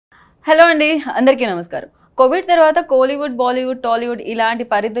Hello అండి అందరికీ నమస్కారం. కోవిడ్ తర్వాత కోలీవుడ్, బాలీవుడ్, టాలీవుడ్ ఇలాంటి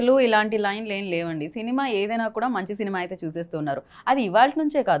పరిధులు ఇలాంటి లైన్లు ఏం లేవండి. సినిమా ఏదైనా కూడా మంచి సినిమా అయితే చూసేస్తున్నారు. అది ఇవాల్టి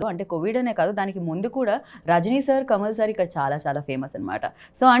నుంచే కాదు, అంటే కోవిడ్ అనే కాదు, దానికి ముందు కూడా రజనీ సార్, కమల్ సార్ ఇక్కడ చాలా చాలా ఫేమస్ అనమాట.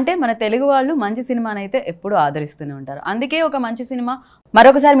 సో అంటే మన తెలుగు వాళ్ళు మంచి సినిమాని అయితే ఎప్పుడూ ఆదరిస్తూనే ఉంటారు. అందుకే ఒక మంచి సినిమా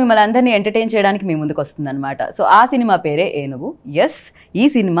మరొకసారి మిమ్మల్ని అందరినీ ఎంటర్టైన్ చేయడానికి మీ ముందుకు వస్తుంది అనమాట. సో ఆ సినిమా పేరే ఏనుగు. ఎస్, ఈ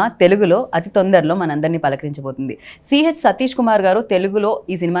సినిమా తెలుగులో అతి తొందరలో మనందరినీ పలకరించబోతుంది. సిహెచ్ సతీష్ కుమార్ గారు తెలుగులో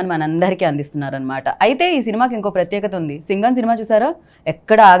ఈ సినిమాని మనందరికీ అందిస్తున్నారనమాట. అయితే ఈ సినిమాకి ఇంకో ప్రత్యేకత ఉంది. సింగన్ సినిమా చూసారా,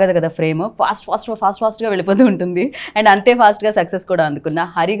 ఎక్కడ ఆగదు కదా, ఫ్రేమ్ ఫాస్ట్గా వెళ్ళిపోతూ ఉంటుంది. అండ్ అంతే ఫాస్ట్గా సక్సెస్ కూడా అందుకున్న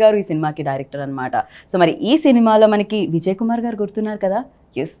హరి గారు ఈ సినిమాకి డైరెక్టర్ అనమాట. సో మరి ఈ సినిమాలో మనకి విజయ్ కుమార్ గారు గుర్తున్నారు కదా,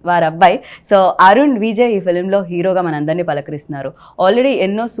 ఎస్ వారి అబ్బాయి. సో అరుణ్ విజయ్ ఈ ఫిలింలో హీరోగా మనందరినీ పలకరిస్తున్నారు. ఆల్రెడీ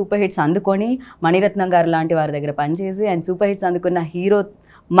ఎన్నో సూపర్ హిట్స్ అందుకొని మణిరత్నం గారు లాంటి వారి దగ్గర పనిచేసి అండ్ సూపర్ హిట్స్ అందుకున్న హీరో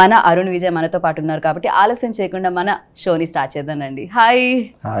మన అరుణ్ విజయ్ మనతో పాటు ఉన్నారు. కాబట్టి ఆలస్యం చేయకుండా మన షోని స్టార్ట్ చేద్దామండి. Hi,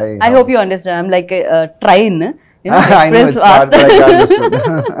 I hope you understand. I'm like train.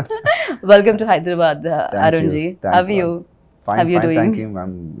 Welcome to Hyderabad, Arun ji. How are you? Fine, doing? Thank you.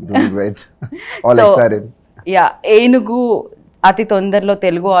 I'm doing great. All excited. Yeah, Enugu అతి తొందరలో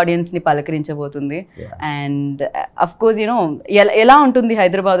తెలుగు ఆడియన్స్ ని పలకరించబోతుంది. అండ్ అఫ్ కోర్స్ యూనో ఎలా ఉంటుంది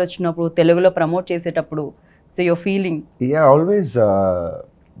హైదరాబాద్ వచ్చినప్పుడు తెలుగులో promote చేసేటప్పుడు? So your feeling? Yeah, always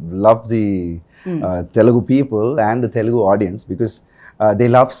love the Telugu people and the Telugu audience because they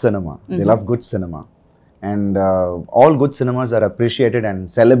love cinema. They love good cinema. And all good cinemas are appreciated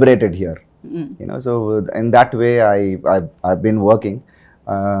and celebrated here. You know, so in that way I've been working.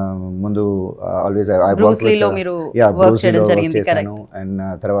 ముందు always I work చేశాను. And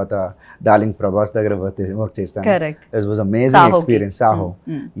తర్వాత darling Prabhas దగ్గర work చేస్తాను. It was amazing experience. Saaho,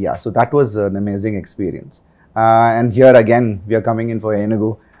 yeah, so that was an amazing experience. And here again we are coming in for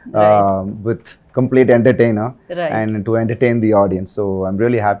Enugu with complete entertainer and to entertain the audience. So I'm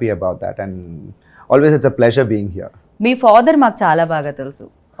really happy about that and always it's a pleasure being here. Me father మాకు చాలా బాగా తెలుసు.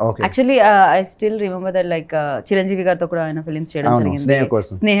 Okay. Actually, I still remember that like Chiranjeevi గారితో కూడా ఆయన films చేయడం జరిగింది.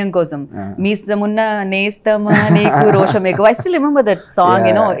 స్నేహం కోసం మీ సమున్న నేస్తమా నీకు రోషం ఎక్కువ. I still remember that song,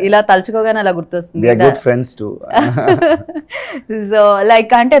 you know, ఇలా తలుచుకోగానే అలా గుర్తొస్తుంది. They are good friends too. So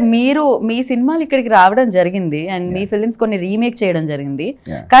like అంటే మీరు మీ సినిమాలు ఇక్కడికి రావడం జరిగింది అండ్ మీ ఫిల్మ్స్ కొన్ని రీమేక్ చేయడం జరిగింది.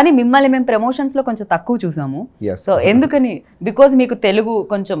 కానీ మిమ్మల్ని మేము ప్రమోషన్స్ లో కొంచెం తక్కువ చూసాము. సో ఎందుకని? బికాజ్ మీకు తెలుగు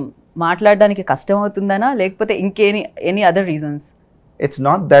కొంచెం మాట్లాడడానికి కష్టం అవుతుందనా, లేకపోతే any other reasons? It's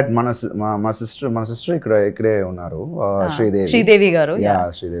not that my sister ikkade unnaru, Sridevi garu. Yeah,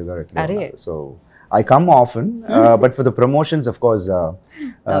 Sridevi garu ikkade unnaru. So I come often, but for the promotions, of course,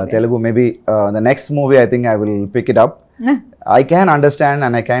 Telugu, maybe the next movie I think I will pick it up. I can understand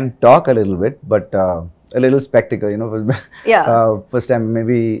and I can talk a little bit, but a little spectacle, you know. First time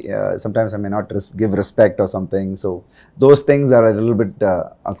maybe sometimes I may not give respect or something, so those things are a little bit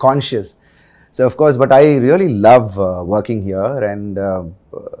conscious. So of course, but I really love working here, and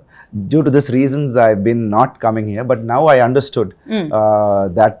due to this reasons I've been not coming here. But now I understood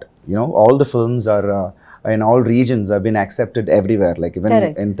that, you know, all the films are in all regions have been accepted everywhere. Like even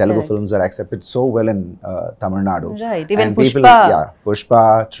in Telugu films are accepted so well in Tamil Nadu. Right. Even and Pushpa. People, Pushpa,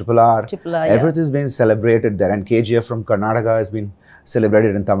 Triple R, everything has been celebrated there. And KGF from Karnataka has been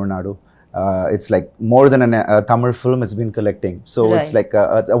celebrated in Tamil Nadu. It's like more than a Tamil film it's been collecting. So it's like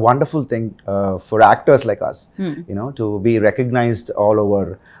a wonderful thing for actors like us, you know, to be recognized all over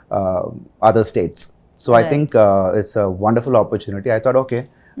other states. So I think it's a wonderful opportunity. I thought, okay,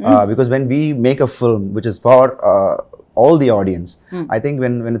 because when we make a film which is for all the audience, I think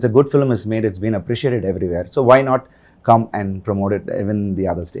when it's a good film is made, it's been appreciated everywhere. So why not come and promote it even the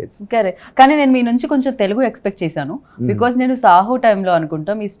other states? Correct. కానీ నేను మీ నుంచి కొంచెం Telugu expect చేశాను. Because నేను సాహో టైంలో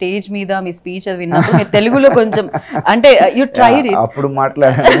అనుకుంటా మీ stage మీద మీ speech అది విన్నప్పుడు మీరు తెలుగులో కొంచెం అంటే యూ ట్రైడ్ ఇట్. అప్పుడు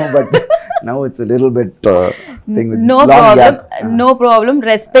మాట్లాడాను, but now it's a little bit thing with no problem.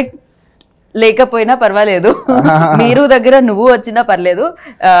 Respect లేకపోయినా పర్వాలేదు, మీరు దగ్గర నువ్వు వచ్చినా పర్లేదు.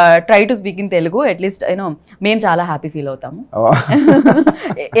 Try to speak in Telugu, at least you know మేము చాలా హ్యాపీ ఫీల్ అవుతాము.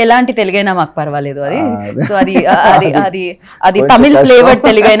 ఎలాంటి తెలుగైనా మాకు పర్వాలేదు అది. సో అది అది అది అది తమిళ్ ఫ్లేవర్డ్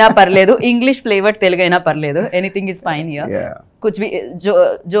తెలుగైనా పర్లేదు, ఇంగ్లీష్ ఫ్లేవర్డ్ తెలుగైనా పర్లేదు, ఎనీథింగ్ ఇస్ ఫైన్ హియర్. कुछ भी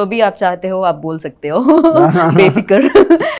जो भी आप चाहते हो आप बोल सकते हो, बेफिक्र.